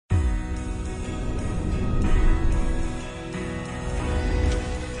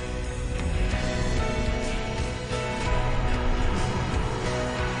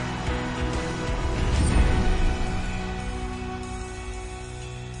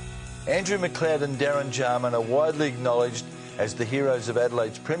Andrew McLeod and Darren Jarman are widely acknowledged as the heroes of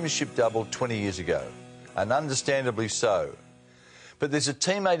Adelaide's Premiership double 20 years ago, and understandably so. But there's a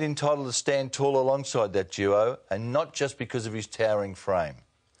teammate entitled to stand tall alongside that duo, and not just because of his towering frame.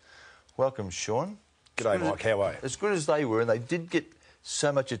 Welcome, Shaun. G'day, Mike. How are you? As good as they were, and they did get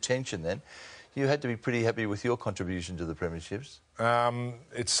so much attention then, you had to be pretty happy with your contribution to the Premierships.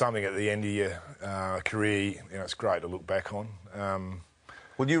 It's something at the end of your career, it's great to look back on.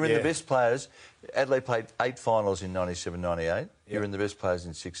 Well, you were in the best players. Adelaide played 8 finals in 97, 98. Yep. You were in the best players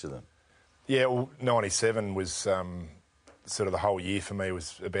in 6 of them. Yeah, well, 97 was sort of the whole year for me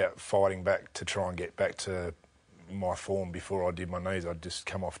was about fighting back to try and get back to my form before I did my knees. I'd just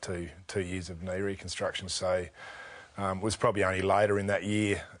come off two years of knee reconstruction, so it was probably only later in that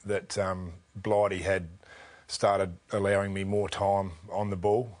year that Blighty had started allowing me more time on the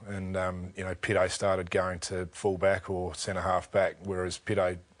ball, and Pitto started going to full back or centre half back, whereas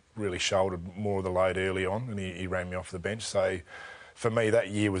Pitto really shouldered more of the load early on, and he ran me off the bench. So for me, that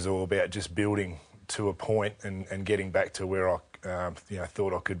year was all about just building to a point and getting back to where I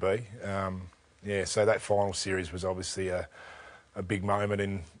thought I could be. So that final series was obviously a big moment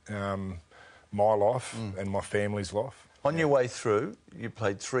in my life and my family's life. On your way through, you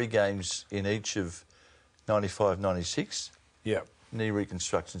played 3 games in each of 95, 96. Yeah. Knee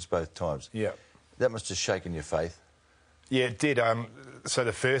reconstructions both times. Yeah. That must have shaken your faith. Yeah, it did. So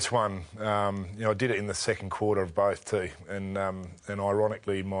the first one, I did it in the second quarter of both too, and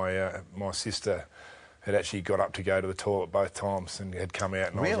ironically, my sister had actually got up to go to the toilet both times and had come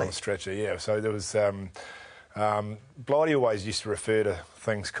out, and I was on a stretcher. Yeah. So there was. Blighty always used to refer to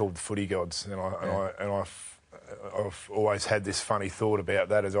things called footy gods, and I've always had this funny thought about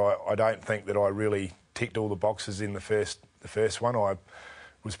that. As I don't think that I really ticked all the boxes in the first one. I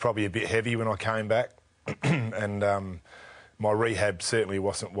was probably a bit heavy when I came back, and my rehab certainly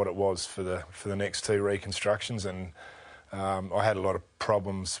wasn't what it was for the next 2 reconstructions, and I had a lot of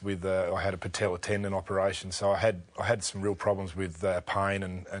problems with. I had a patella tendon operation, so I had some real problems with pain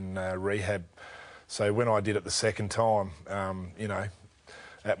and rehab. So when I did it the second time,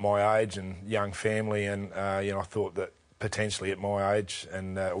 at my age and young family, and I thought that potentially at my age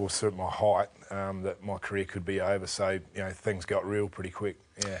and also at my height, that my career could be over. So things got real pretty quick.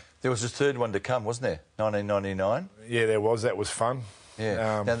 Yeah. There was a third one to come, wasn't there? 1999. Yeah, there was. That was fun.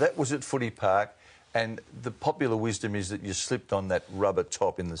 Yeah. Now that was at Footy Park, and the popular wisdom is that you slipped on that rubber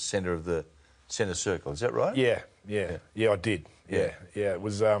top in the centre of the centre circle. Is that right? Yeah, I did. Yeah. It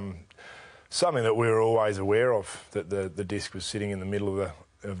was something that we were always aware of, that the disc was sitting in the middle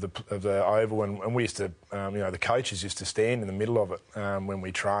of the oval, and we used to, the coaches used to stand in the middle of it when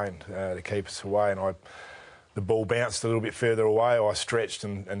we trained to keep us away. And the ball bounced a little bit further away. I stretched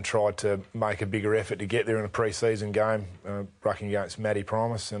and tried to make a bigger effort to get there in a pre-season game, rucking against Matty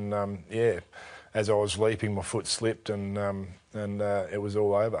Primus, and as I was leaping, my foot slipped, and it was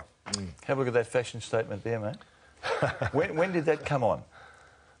all over. Have a look at that fashion statement there, mate. when did that come on?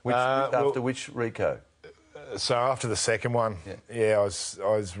 After which Rico? So after the second one, I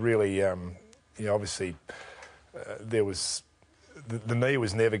was really, obviously, there was the knee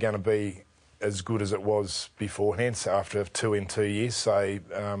was never going to be as good as it was beforehand. So after 2 in 2 years, so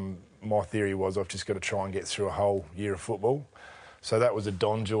my theory was I've just got to try and get through a whole year of football. So that was a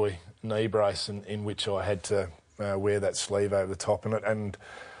Don Joy knee brace in which I had to wear that sleeve over the top in it, and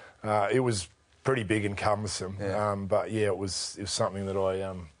it was pretty big and cumbersome. Yeah. But it was something that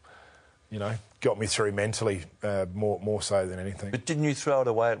I, got me through mentally more so than anything. But didn't you throw it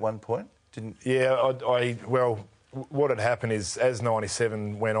away at one point? Didn't? Yeah, well, what had happened is as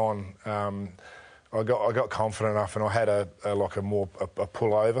 97 went on, I got confident enough, and I had a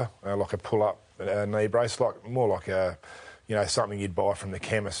pull over, like a pull up knee brace, more like a something you'd buy from the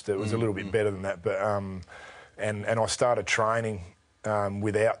chemist. It was a little bit better than that, but and I started training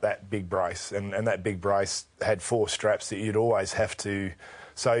without that big brace, and that big brace had 4 straps that you'd always have to.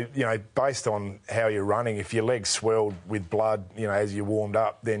 So, based on how you're running, if your legs swelled with blood, as you warmed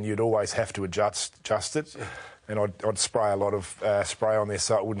up, then you'd always have to adjust it. And I'd spray a lot of spray on there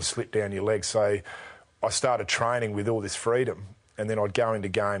so it wouldn't slip down your legs. So I started training with all this freedom, and then I'd go into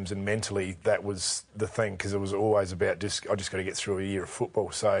games, and mentally that was the thing, because it was always about I just got to get through a year of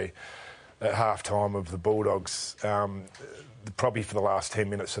football. So at half-time of the Bulldogs, probably for the last 10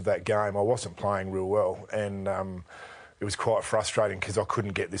 minutes of that game, I wasn't playing real well, and it was quite frustrating because I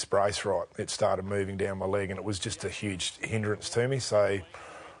couldn't get this brace right. It started moving down my leg, and it was just a huge hindrance to me. So,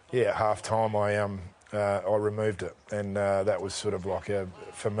 at half-time I removed it, and that was sort of like,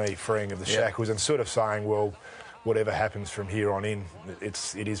 for me, freeing of the shackles, and sort of saying, well, whatever happens from here on in,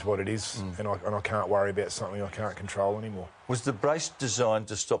 it is what it is, and I can't worry about something I can't control anymore. Was the brace designed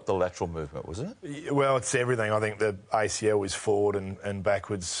to stop the lateral movement, was it? Well, it's everything. I think the ACL is forward and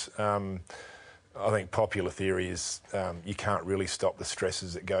backwards. I think popular theory is you can't really stop the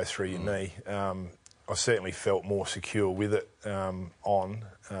stresses that go through your knee. I certainly felt more secure with it and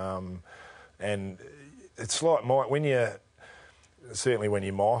it's like when you're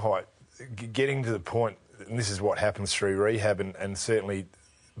my height, getting to the point, and this is what happens through rehab, and certainly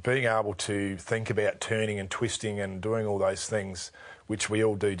being able to think about turning and twisting and doing all those things, which we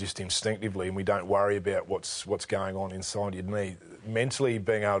all do just instinctively, and we don't worry about what's going on inside your knee. Mentally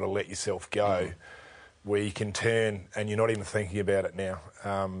being able to let yourself go, where you can turn and you're not even thinking about it now,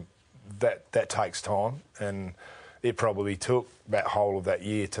 that takes time, and it probably took that whole of that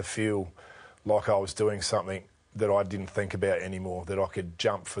year to feel like I was doing something that I didn't think about anymore, that I could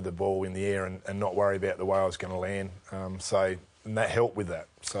jump for the ball in the air and not worry about the way I was going to land. And that helped with that.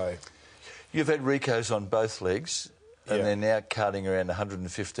 So, you've had recos on both legs, and they're now carting around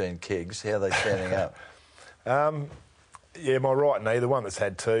 115 kegs. How are they standing up? Yeah, my right knee, the one that's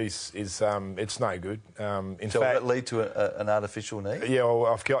had two, is it's no good. In fact, will that lead to an artificial knee? Yeah, well,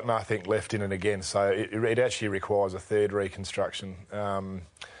 I've got nothing left in it again, so it actually requires a third reconstruction.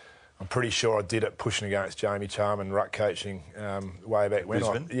 I'm pretty sure I did it pushing against Jamie Charman, ruck coaching way back when.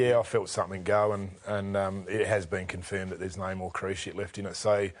 I felt something go, and it has been confirmed that there's no more cruise shit left in it.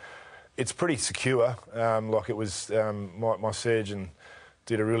 So it's pretty secure. It was my surgeon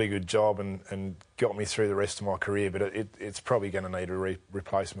did a really good job and got me through the rest of my career, but it's probably going to need a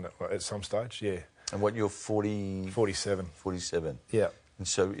replacement at some stage, yeah. And what, you're 40... 47. 47. Yeah. And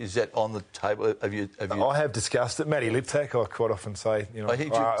so is that on the table? Have you... I have discussed it. Matty Liptak, I quite often say,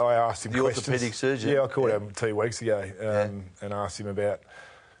 I asked him questions. The orthopaedic surgeon? Yeah, I called him 2 weeks ago and asked him about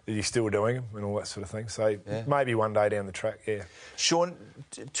is he still doing them and all that sort of thing. So maybe one day down the track, yeah. Shaun,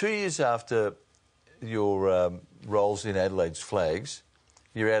 2 years after your roles in Adelaide's Flags,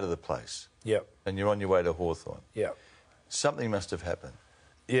 you're out of the place. Yep. And you're on your way to Hawthorn. Yep. Something must have happened.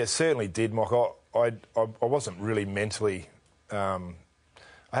 Yeah, it certainly did, Mike. I wasn't really mentally...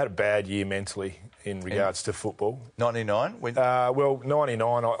 I had a bad year mentally in regards to football. 99?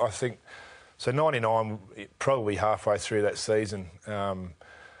 99, I think... So 99, probably halfway through that season, I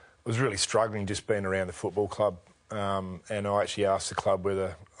was really struggling just being around the football club. And I actually asked the club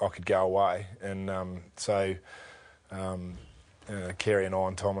whether I could go away. And Kerry and I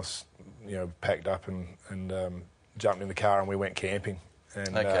and Thomas, packed up and jumped in the car and we went camping.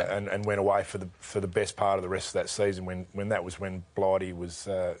 And went away for the best part of the rest of that season when that was when Blighty was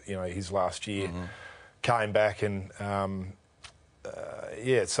his last year. Came back and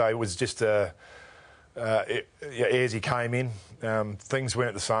so it was just as he came in, things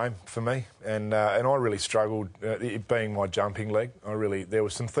weren't the same for me, and I really struggled. It being my jumping leg, there were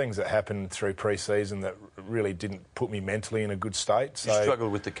some things that happened through pre-season that really didn't put me mentally in a good state. So, you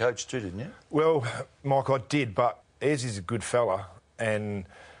struggled with the coach too, didn't you? Well, Mike, I did, but Ez is a good fella. And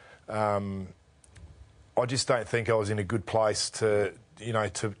I just don't think I was in a good place to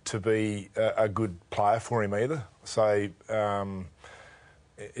be a good player for him either. So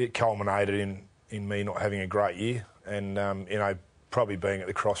it culminated in me not having a great year and, probably being at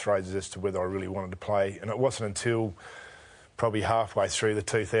the crossroads as to whether I really wanted to play. And it wasn't until probably halfway through the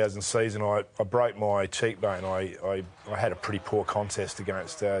 2000 season I broke my cheekbone. I had a pretty poor contest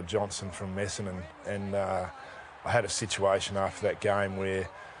against Johnson from Messon and I had a situation after that game where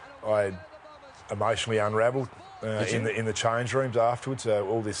I emotionally unravelled in the change rooms afterwards.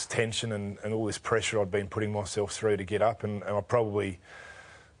 All this tension and all this pressure I'd been putting myself through to get up, and I probably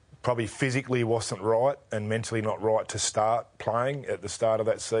physically wasn't right and mentally not right to start playing at the start of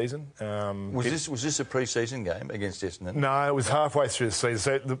that season. Was this a pre-season game against Essendon? No, it was halfway through the season.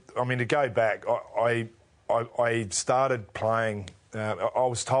 So to go back, I started playing. I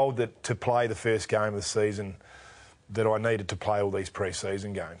was told that to play the first game of the season, that I needed to play all these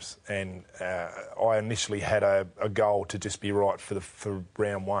pre-season games, and I initially had a goal to just be right for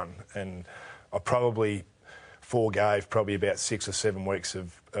round one, and I probably forgave about 6 or 7 weeks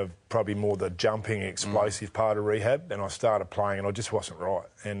of probably more the jumping, explosive part of rehab, and I started playing, and I just wasn't right.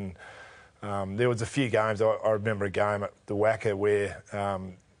 And there was a few games. I remember a game at the Wacker where,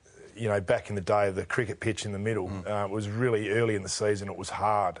 back in the day, the cricket pitch in the middle, it was really early in the season. It was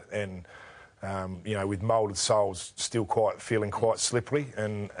hard, and with moulded soles, still feeling quite slippery,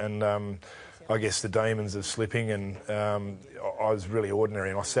 and I guess the demons of slipping, and I was really ordinary,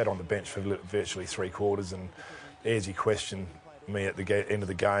 and I sat on the bench for virtually 3 quarters, and Ezzy questioned me at the end of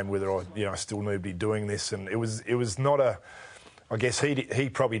the game whether I still need to be doing this, and it was not I guess he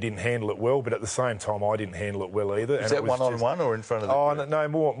probably didn't handle it well, but at the same time, I didn't handle it well either. Is that one-on-one or in front of the group? No,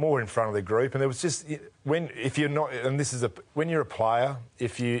 more in front of the group. And there was just when you're a player,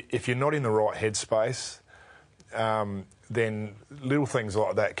 if you're not in the right headspace, then little things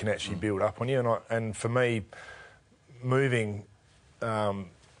like that can actually build up on you. And for me, moving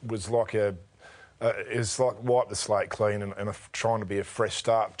was like it was like wipe the slate clean and trying to be a fresh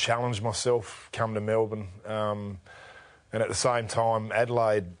start, challenge myself, come to Melbourne. And at the same time,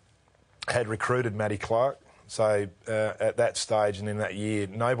 Adelaide had recruited Matty Clark. So at that stage and in that year,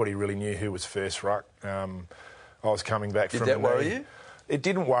 nobody really knew who was first ruck. I was coming back from. Did that worry you? It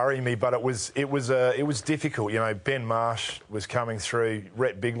didn't worry me, but it was difficult. You know, Ben Marsh was coming through,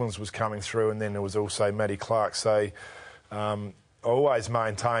 Rhett Biglands was coming through, and then there was also Matty Clark. So I always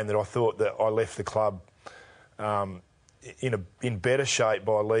maintained that I thought that I left the club in better shape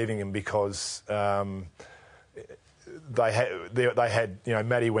by leaving him because. They had, you know,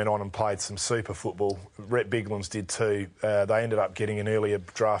 Matty went on and played some super football. Rhett Biglands did too. They ended up getting an earlier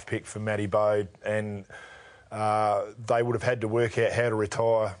draft pick for Matty Bode, and they would have had to work out how to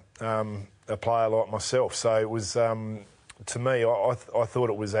retire a player like myself. So it was, to me, I thought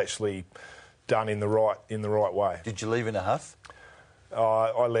it was actually done in the right way. Did you leave in a huff?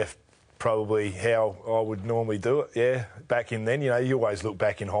 I left probably how I would normally do it. Yeah, back in then, you know, you always look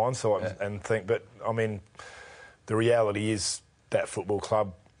back in hindsight and think, but I mean. The reality is that football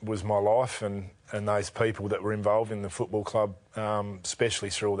club was my life and those people that were involved in the football club, especially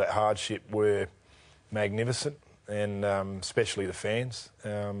through all that hardship, were magnificent and especially the fans.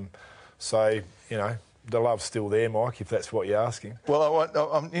 So, you know, the love's still there, Mike, if that's what you're asking. Well,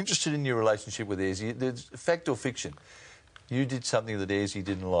 I'm interested in your relationship with Ayresy. There's fact or fiction? You did something that Ayresy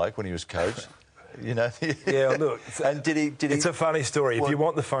didn't like when he was coach. You know, yeah. Look, and did he? It's a funny story. If you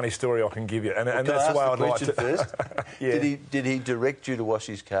want the funny story, I can give you. And that's the way I'd like to. First. Yeah. Did he direct you to wash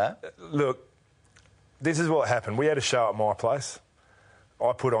his car? Look, this is what happened. We had a show at my place.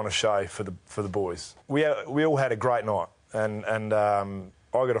 I put on a show for the boys. We all had a great night, and I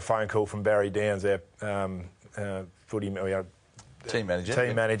got a phone call from Barry Downs, our footy team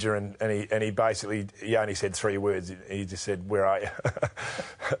manager, and he basically he only said 3 words. He just said, "Where are you?"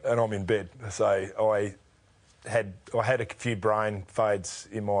 And I'm in bed. So I had a few brain fades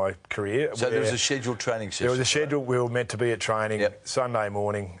in my career. So there was a scheduled training session. There was a schedule. We were meant to be at training Sunday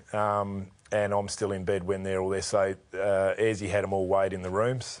morning, and I'm still in bed when they're all there. So Ayresy had them all wait in the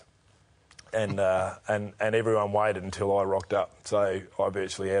rooms, and everyone waited until I rocked up. So I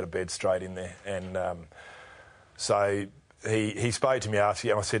virtually out of bed straight in there, and so. He spoke to me after,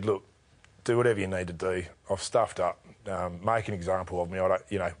 and I said, "Look, do whatever you need to do. I've stuffed up. Make an example of me.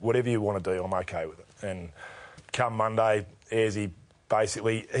 Whatever you want to do, I'm okay with it." And come Monday, Ayresy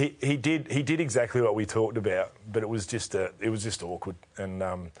basically he did exactly what we talked about, but it was just awkward.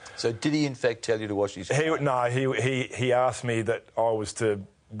 And so, did he in fact tell you to wash his car? No, he asked me that I was to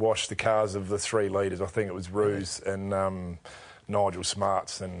wash the cars of the 3 leaders. I think it was Ruse and Nigel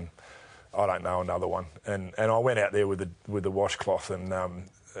Smarts and. I don't know another one, and I went out there with the washcloth, and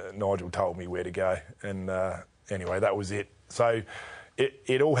Nigel told me where to go, and anyway, that was it. So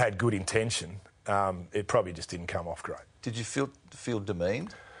it all had good intention. It probably just didn't come off great. Did you feel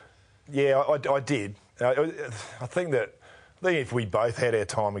demeaned? Yeah, I did. I think if we both had our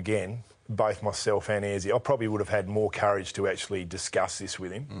time again, both myself and Ayresy, I probably would have had more courage to actually discuss this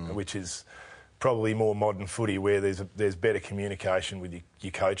with him, which is. Probably more modern footy where there's better communication with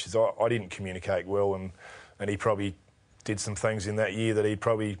your coaches. I didn't communicate well, and he probably did some things in that year that he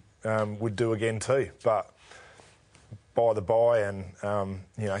probably would do again too. But by the by, and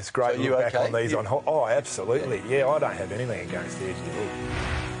it's great to look back on these. Oh, absolutely, yeah. I don't have anything against Ayresy at all.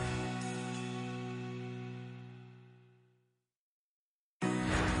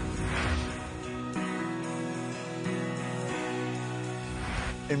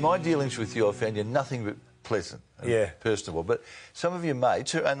 In my dealings with you, I found you nothing but pleasant and personable. But some of your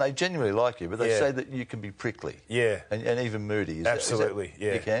mates, and they genuinely like you, but they say that you can be prickly. Yeah. And even moody. Absolutely,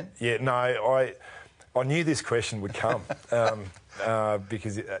 yeah. You can? Yeah, no, I knew this question would come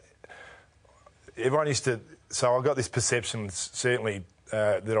because everyone used to... So I got this perception, certainly,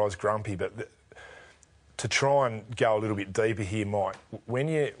 that I was grumpy, but to try and go a little bit deeper here, Mike, when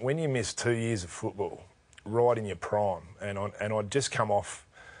you miss 2 years of football, right in your prime, and I'd just come off...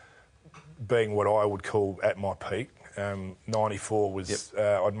 being what I would call at my peak. 94 was...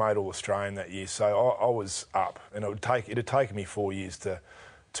 I'd made All-Australian that year, so I was up. And it had taken me 4 years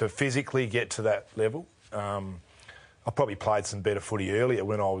to physically get to that level. I probably played some better footy earlier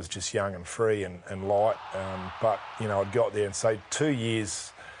when I was just young and free and light. But, I'd got there. And so 2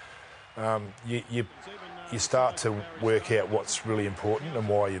 years, you start to work out what's really important and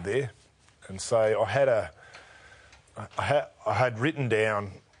why you're there. And so I had written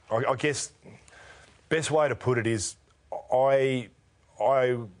down, I guess, best way to put it is I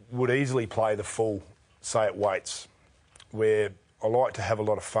would easily play the full, say at weights, where I like to have a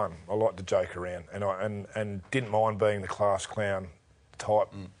lot of fun. I like to joke around, and didn't mind being the class clown type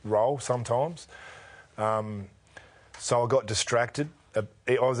role sometimes. So I got distracted.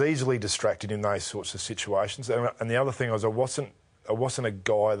 I was easily distracted in those sorts of situations. And the other thing was I wasn't a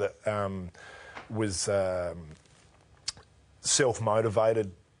guy that was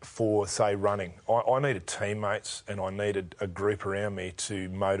self-motivated for, say, running. I needed teammates and I needed a group around me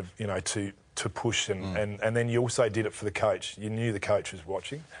to to push and then you also did it for the coach. You knew the coach was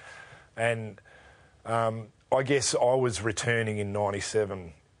watching. And I guess I was returning in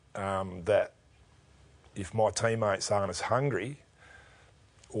 97 that if my teammates aren't as hungry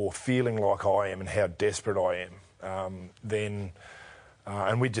or feeling like I am and how desperate I am, then...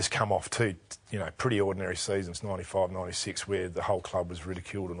 and we'd just come off two, pretty ordinary seasons, 95, 96, where the whole club was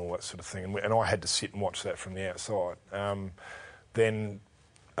ridiculed and all that sort of thing. And I had to sit and watch that from the outside. Then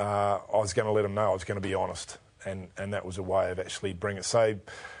I was going to let them know I was going to be honest. And that was a way of actually bringing it. So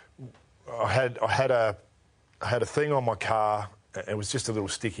I had a thing on my car. It was just a little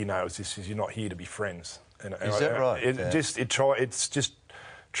sticky note. It was just, you're not here to be friends. Is that right? It's just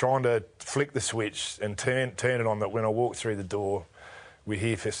trying to flick the switch and turn it on that when I walk through the door, we're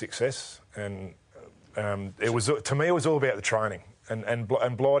here for success. And it was, to me, it was all about the training. And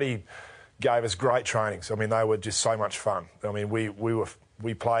Blighty gave us great trainings. I mean, they were just so much fun. I mean, we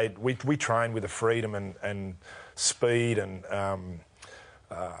trained with the freedom and speed and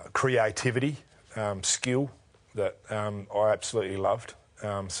creativity, skill that I absolutely loved.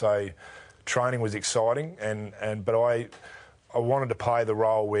 So training was exciting, but I wanted to play the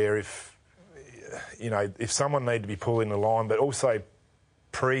role where if someone needed to be pulling the line, but also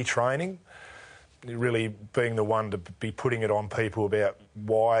pre-training, really being the one to be putting it on people about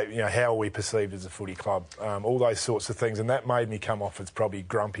why, how are we perceived as a footy club, all those sorts of things. And that made me come off as probably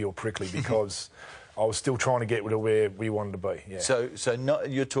grumpy or prickly because I was still trying to get to where we wanted to be. Yeah. So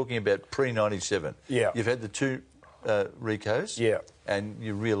you're talking about pre-97. Yeah. You've had the two Ricos. Yeah. And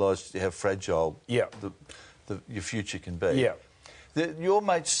you realised how fragile yeah. your future can be. Yeah. Your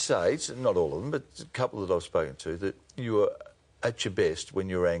mates say, not all of them, but a couple that I've spoken to, that you were at your best when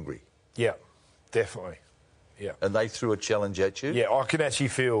you're angry. Yeah, definitely. Yeah. And they threw a challenge at you? Yeah, I can actually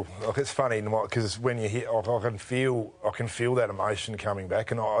feel, it's funny because when you hit, I can feel that emotion coming back,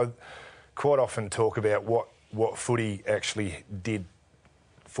 and I quite often talk about what footy actually did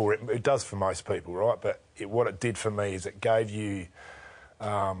for it. It does for most people, right? But what it did for me is it gave you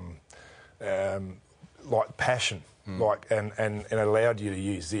like passion. And it allowed you to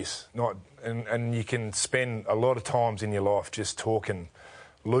use this. And you can spend a lot of times in your life just talking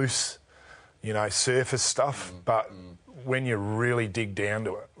loose, surface stuff. But when you really dig down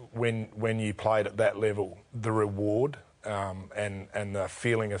to it, when you played at that level, the reward and the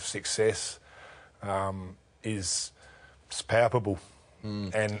feeling of success is palpable.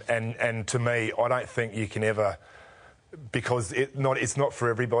 And to me, I don't think you can ever, because it's not for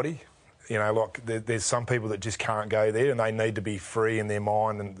everybody. There's some people that just can't go there and they need to be free in their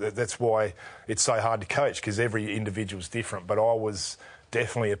mind, and that's why it's so hard to coach, because every individual's different. But I was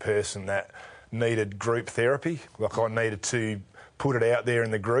definitely a person that needed group therapy. Like, I needed to put it out there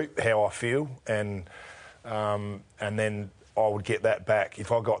in the group, how I feel, and then I would get that back.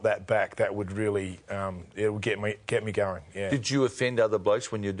 If I got that back, that would really, it would get me going, yeah. Did you offend other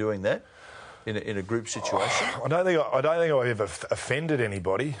blokes when you're doing that? In a group situation? I don't think I ever offended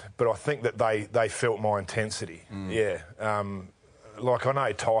anybody, but I think that they felt my intensity. Yeah. Like, I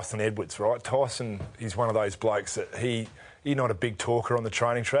know Tyson Edwards, right? Tyson is one of those blokes that he's not a big talker on the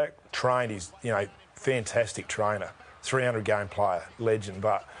training track. He's fantastic trainer, 300-game player, legend,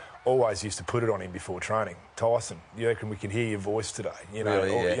 but always used to put it on him before training. Tyson, you reckon we can hear your voice today?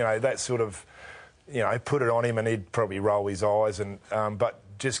 Really, yeah. That sort of, put it on him, and he'd probably roll his eyes, and but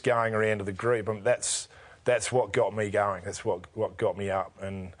just going around to the group, that's what got me going. That's what got me up,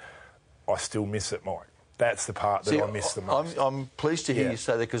 and I still miss it, Mike. That's the part that I miss the most. I'm pleased to hear you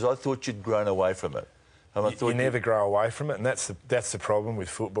say that, because I thought you'd grown away from it. You never grow away from it, and that's the problem with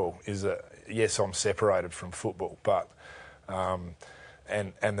football. Is that, yes, I'm separated from football, but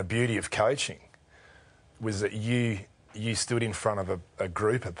and the beauty of coaching was that you stood in front of a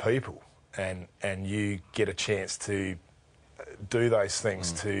group of people, and you get a chance to do those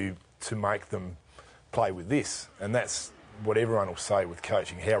things to make them play with this. And that's what everyone will say with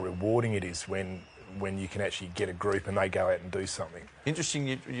coaching, how rewarding it is when you can actually get a group and they go out and do something.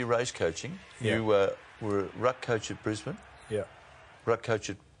 Interesting, you race coaching. Yeah. were a ruck coach at Brisbane, Yeah. ruck coach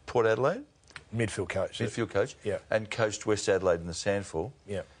at Port Adelaide, Midfield coach. midfield coach, Yeah. and coached West Adelaide in the Sandfall.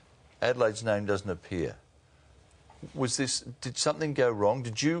 Yeah. Adelaide's name doesn't appear. Did something go wrong?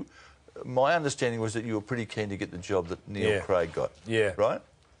 My understanding was that you were pretty keen to get the job that Neil Craig got. Yeah. Right?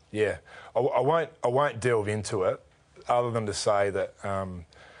 Yeah. I won't delve into it, other than to say that I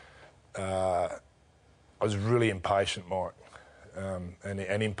was really impatient, Mike.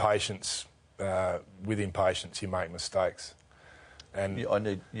 And impatience, with impatience, you make mistakes. And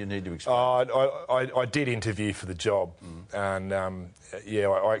You need to explain. I did interview for the job, and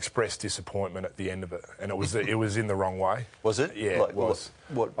I expressed disappointment at the end of it, and it was in the wrong way. Was it? Yeah, it was.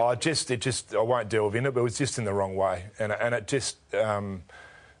 What? I won't delve in it, but it was just in the wrong way, and it just those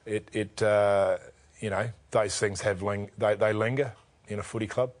things they linger in a footy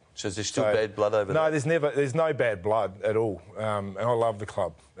club. So is there still bad blood over there? No, there's no bad blood at all, and I love the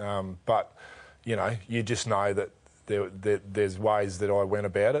club, but you just know that there's ways that I went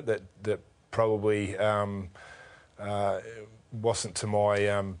about it that probably wasn't to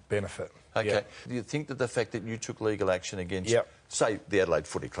my benefit. Okay. Yeah. Do you think that the fact that you took legal action against, Yep. say, the Adelaide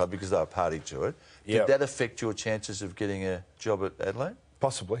Footy Club, because they were party to it, did Yep. that affect your chances of getting a job at Adelaide?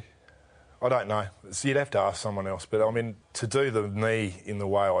 Possibly. I don't know. So you'd have to ask someone else. But, I mean, to do the knee in the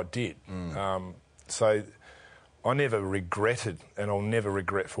way I did, so I never regretted, and I'll never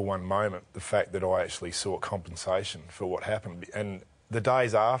regret for one moment, the fact that I actually sought compensation for what happened. And the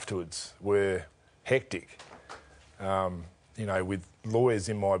days afterwards were hectic, with lawyers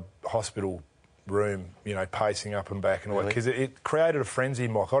in my hospital room, pacing up and back and all that, because it created a frenzy,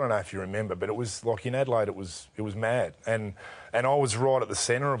 Mike. I don't know if you remember, but it was like in Adelaide, it was mad, and I was right at the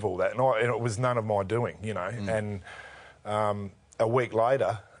centre of all that, and it was none of my doing, And a week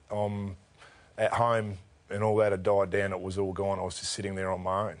later, I'm at home, and all that had died down. It was all gone. I was just sitting there on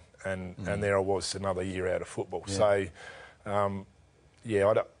my own, and there I was, another year out of football. Yeah. So, I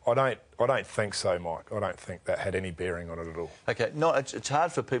don't think so, Mike. I don't think that had any bearing on it at all. Okay, no, it's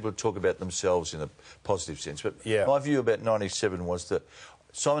hard for people to talk about themselves in a positive sense, but Yeah. my view about 97 was that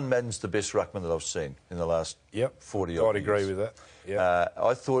Simon Madden's the best ruckman that I've seen in the last 40 odd years. I'd agree with that. Yeah.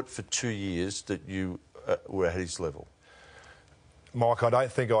 I thought for 2 years that you were at his level. Mike, I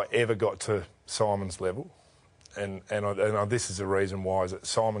don't think I ever got to Simon's level, and this is the reason why, is that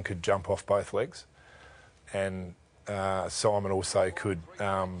Simon could jump off both legs, and Simon also could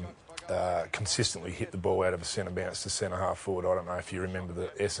consistently hit the ball out of a centre bounce to centre half forward. I don't know if you remember the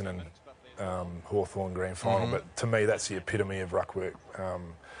Essendon Hawthorn grand final, but to me that's the epitome of ruck work.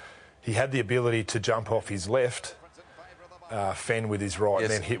 He had the ability to jump off his left, fend with his right,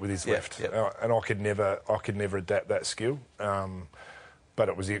 and then hit with his left. Yep. And I could never adapt that skill, but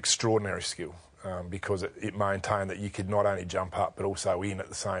it was the extraordinary skill. Because it maintained that you could not only jump up but also in at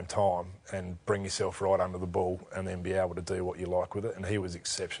the same time and bring yourself right under the ball and then be able to do what you like with it. And he was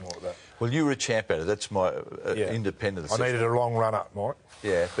exceptional at that. Well, you were a champ at it. That's my independent assessment. I needed a long run up, Mike.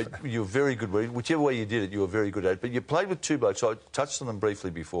 Yeah, but you were very good. Whichever way you did it, you were very good at it. But you played with two blokes. I touched on them briefly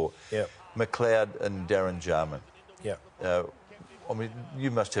before. Yeah. McLeod and Darren Jarman. Yeah. I mean,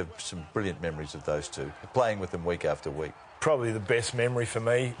 you must have some brilliant memories of those two, playing with them week after week. Probably the best memory for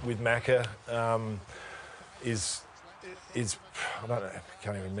me with Macca is I don't know, I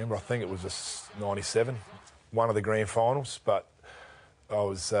can't even remember. I think it was just 97, one of the grand finals. But I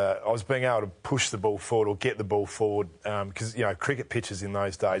was being able to push the ball forward or get the ball forward, because cricket pitches in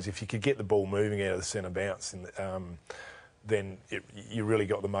those days, if you could get the ball moving out of the centre bounce, then you really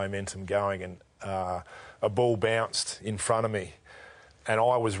got the momentum going. And a ball bounced in front of me, and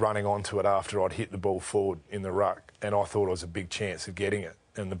I was running onto it after I'd hit the ball forward in the ruck, and I thought I was a big chance of getting it.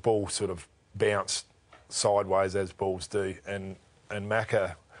 And the ball sort of bounced sideways, as balls do, and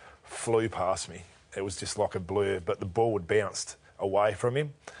Macca flew past me. It was just like a blur, but the ball had bounced away from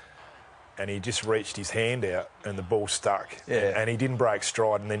him, and he just reached his hand out, and the ball stuck. Yeah. And he didn't break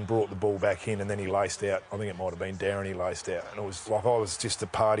stride, and then brought the ball back in, and then he laced out. I think it might have been Darren he laced out. And it was like I was just a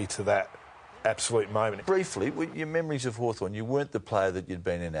party to that absolute moment. Briefly, your memories of Hawthorn, you weren't the player that you'd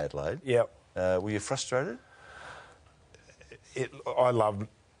been in Adelaide. Yep. Were you frustrated? I loved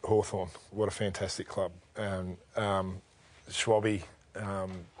Hawthorn. What a fantastic club. Schwabby,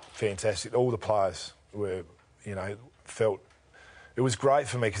 fantastic. All the players were, felt... It was great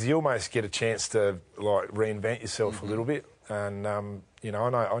for me because you almost get a chance to, reinvent yourself a little bit. And,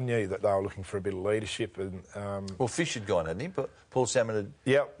 I knew that they were looking for a bit of leadership. And well, Fish had gone, hadn't he? But Paul Salmon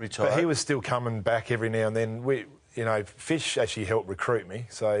had retired. But he was still coming back every now and then. Fish actually helped recruit me.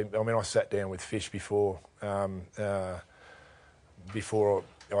 So, I sat down with Fish before I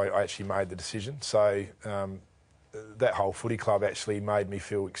actually made the decision. So, that whole footy club actually made me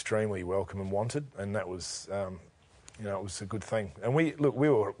feel extremely welcome and wanted, and that was, it was a good thing. And we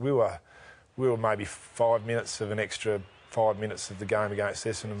were maybe 5 minutes of an extra 5 minutes of the game against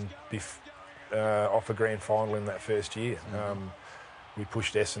Essendon off a grand final in that first year. We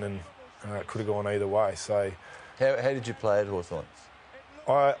pushed Essendon. It could have gone either way. So, how did you play at Hawthorn?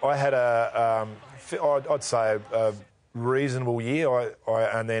 I had I'd say a reasonable year.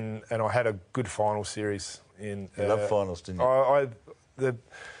 I had a good final series. You love finals, didn't you?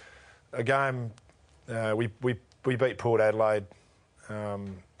 A game we beat Port Adelaide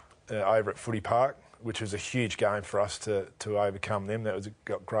over at Footy Park, which was a huge game for us to overcome them. That was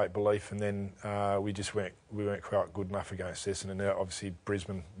got great belief, and then we weren't quite good enough against Essendon. Now, obviously,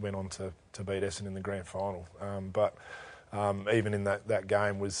 Brisbane went on to beat Essendon in the grand final. But even in that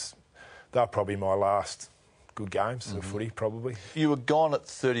game they were probably my last good games of footy, probably. You were gone at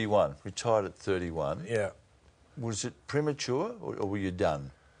 31, retired at 31. Yeah. Was it premature, or were you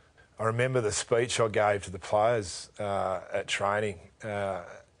done? I remember the speech I gave to the players at training.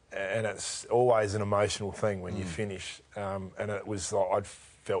 And it's always an emotional thing when you finish. And it was like I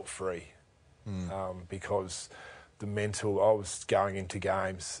felt free because I was going into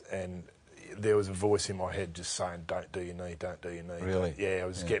games and there was a voice in my head just saying, don't do your knee, don't do your knee. Really? Yeah, it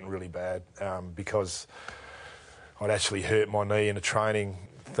was getting really bad because I'd actually hurt my knee in a training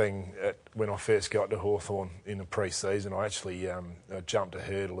thing when I first got to Hawthorn in the pre-season. I actually I jumped a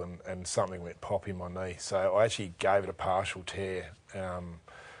hurdle and something went pop in my knee. So I actually gave it a partial tear.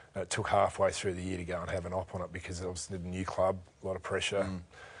 It took halfway through the year to go and have an op on it because I was in a new club, a lot of pressure.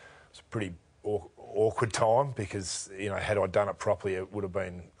 It was a pretty awkward time because, had I done it properly, I would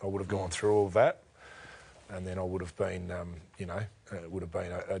have gone through all of that, and then I would have been, it would have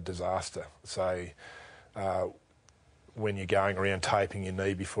been a disaster. So when you're going around taping your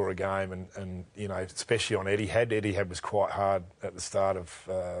knee before a game and especially on Etihad was quite hard at the start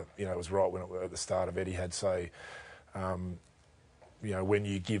of, it was right at the start of Etihad. So, when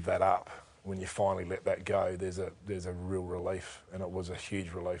you give that up, when you finally let that go, there's a real relief, and it was a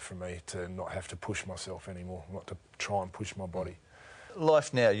huge relief for me to not have to push myself anymore, not to try and push my body.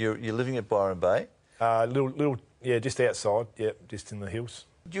 Life now, you're living at Byron Bay? Just outside, just in the hills.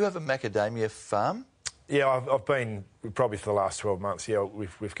 Do you have a macadamia farm? Yeah, I've been probably for the last 12 months. Yeah,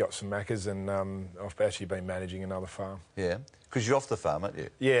 we've got some macas, and I've actually been managing another farm. Yeah, because you're off the farm, aren't you?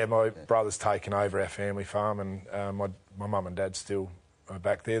 Yeah, my brother's taken over our family farm, and my mum and dad still are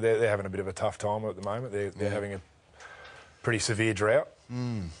back there. They're having a bit of a tough time at the moment. They're having a pretty severe drought.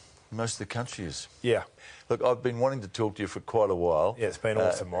 Most of the country is. Yeah. Look, I've been wanting to talk to you for quite a while. Yeah, it's been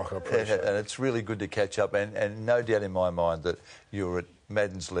awesome, Mike. I appreciate it. And it's really good to catch up, and no doubt in my mind that you were at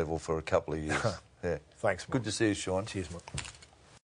Madden's level for a couple of years. Yeah. Thanks, Mike. Good to see you, Shaun. Cheers, mate.